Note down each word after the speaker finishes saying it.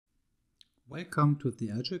Welcome to the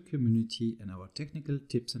IGEL community and our technical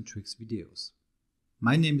tips and tricks videos.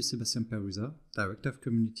 My name is Sebastian Perusat, Director of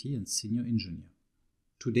Community and Senior Engineer.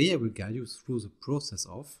 Today I will guide you through the process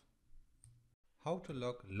of how to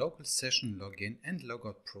log local session login and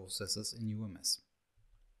logout processes in UMS.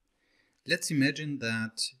 Let's imagine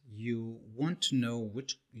that you want to know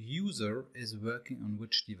which user is working on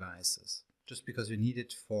which devices, just because you need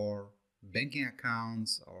it for banking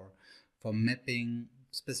accounts or for mapping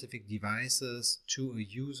specific devices to a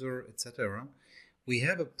user, etc. We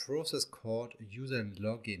have a process called user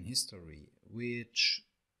login history, which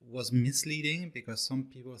was misleading because some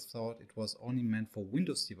people thought it was only meant for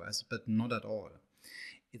Windows devices, but not at all.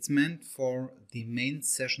 It's meant for the main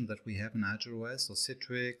session that we have in IGEL OS, so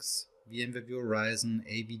Citrix, VMware Horizon,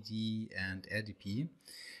 AVD, and RDP.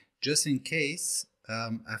 Just in case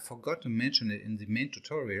I forgot to mention it in the main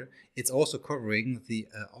tutorial, it's also covering the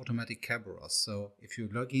automatic Kerberos. So if you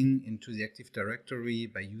log in into the Active Directory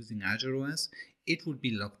by using IGEL OS, it would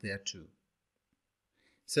be logged there too.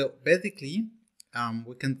 So basically,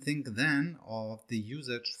 we can think then of the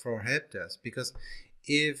usage for help desk, because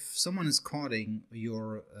if someone is calling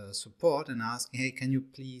your support and asking, hey, can you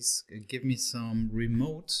please give me some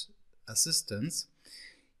remote assistance,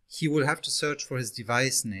 he will have to search for his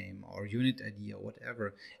device name or unit ID or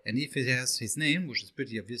whatever. And if he has his name, which is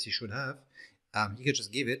pretty obvious he should have, he can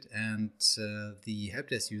just give it, and the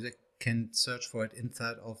helpdesk user can search for it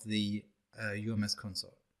inside of the UMS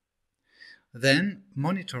console. Then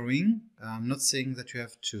monitoring, I'm not saying that you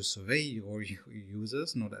have to survey your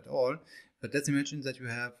users, not at all, but let's imagine that you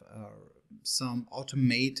have some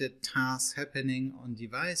automated tasks happening on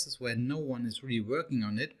devices where no one is really working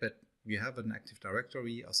on it, but you have an Active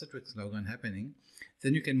Directory or Citrix Logon happening.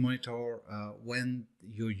 Then you can monitor when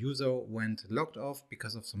your user went logged off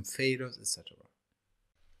because of some failures, etc.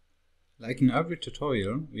 Like in every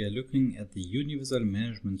tutorial, we are looking at the Universal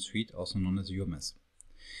Management Suite, also known as UMS.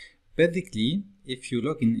 Basically, if you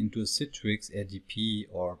log in into a Citrix, RDP,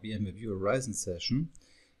 or VMware Horizon session,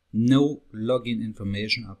 no login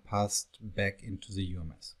information are passed back into the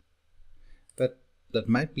UMS. But that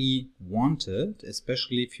might be wanted,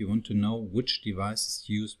 especially if you want to know which device is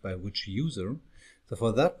used by which user. So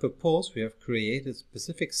for that purpose, we have created a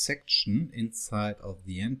specific section inside of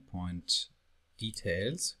the endpoint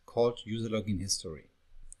details called user login history.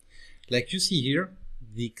 Like you see here,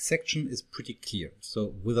 the section is pretty clear,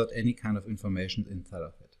 so without any kind of information inside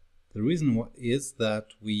of it. The reason is that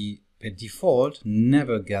we, by default,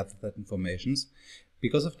 never gather that information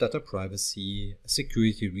because of data privacy,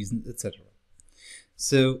 security reasons, etc.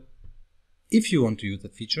 So if you want to use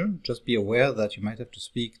that feature, just be aware that you might have to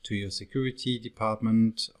speak to your security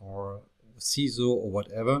department or CISO or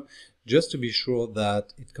whatever, just to be sure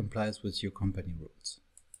that it complies with your company rules.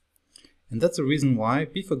 And that's the reason why,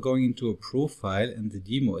 before going into a profile and the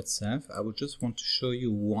demo itself, I would just want to show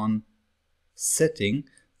you one setting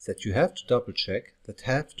that you have to double check, that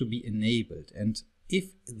have to be enabled. And if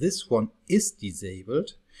this one is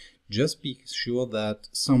disabled, just be sure that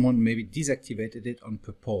someone maybe deactivated it on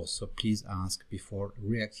purpose. So please ask before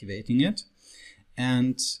reactivating it.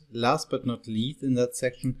 And last but not least in that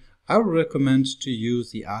section, I would recommend to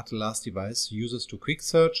use the add last device users to quick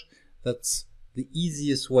search. That's the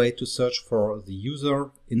easiest way to search for the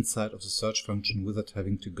user inside of the search function without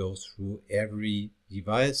having to go through every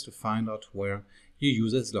device to find out where your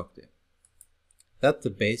user is logged in. That's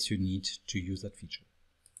the base you need to use that feature.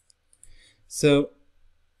 So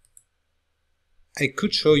I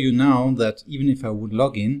could show you now that even if I would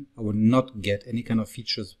log in, I would not get any kind of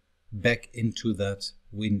features back into that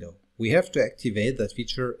window. We have to activate that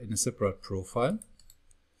feature in a separate profile.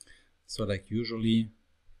 So like usually,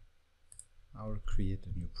 I will create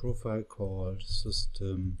a new profile called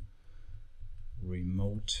System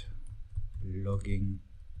Remote Logging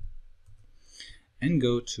and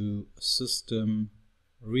go to System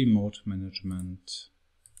Remote Management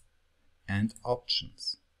and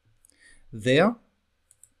Options. There,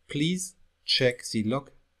 please check the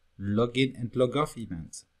login and logoff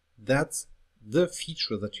events. That's the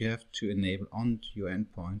feature that you have to enable onto your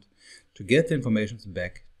endpoint to get the information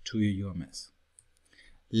back to your UMS.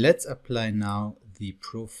 Let's apply now the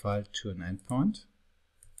profile to an endpoint.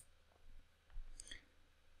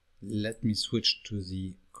 Let me switch to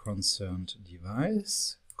the concerned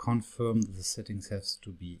device, confirm that the settings have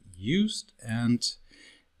to be used, and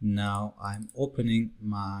now I'm opening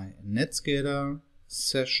my Netscaler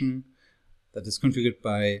session that is configured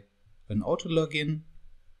by an auto login.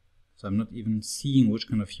 So I'm not even seeing which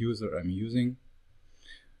kind of user I'm using.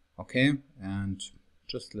 Okay, and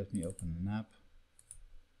just let me open an app.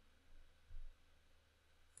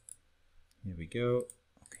 Here we go.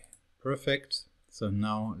 Okay, Perfect. So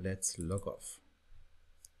now let's log off.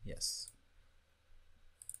 Yes.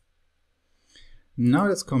 Now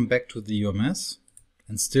let's come back to the UMS,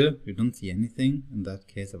 and still you don't see anything. In that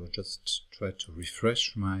case, I will just try to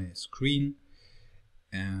refresh my screen,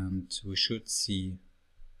 and we should see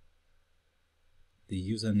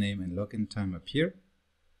the username and login time appear.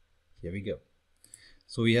 Here we go.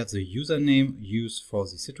 So we have the username used for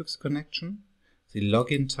the Citrix connection, the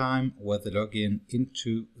login time where the login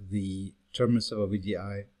into the terminal server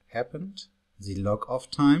VDI happened, the log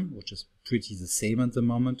off time, which is pretty the same at the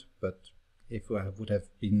moment, but if I would have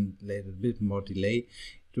been a bit more delay,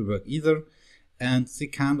 it would work either, and the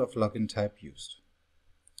kind of login type used.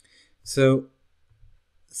 So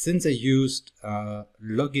since I used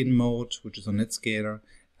login mode, which is on Netscaler,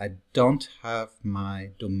 I don't have my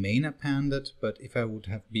domain appended, but if I would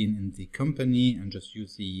have been in the company and just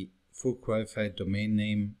use the full qualified domain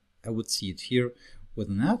name, I would see it here with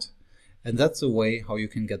an @ and that's the way how you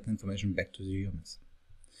can get the information back to the UMS.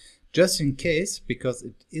 Just in case, because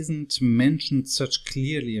it isn't mentioned such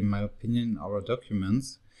clearly in my opinion in our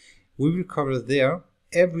documents, we will cover there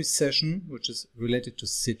every session which is related to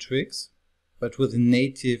Citrix, but with a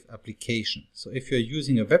native application. So if you're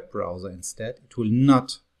using a web browser instead, it will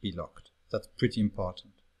not be logged. That's pretty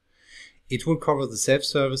important. It will cover the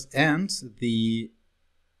self-service and the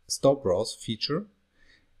stop browse feature.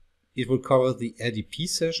 It will cover the RDP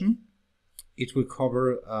session. It will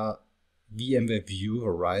cover a VMware View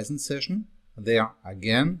Horizon session. There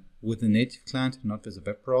again with the native client, not with a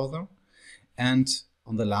web browser. And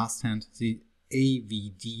on the last hand, the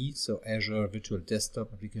AVD, so Azure Virtual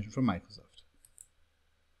Desktop application from Microsoft.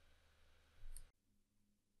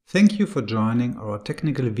 Thank you for joining our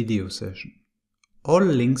technical video session. All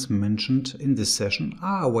links mentioned in this session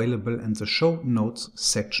are available in the show notes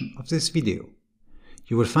section of this video.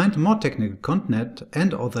 You will find more technical content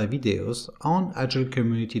and other videos on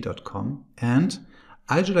igelcommunity.com and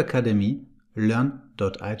IGEL Academy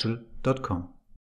learn.igel.com.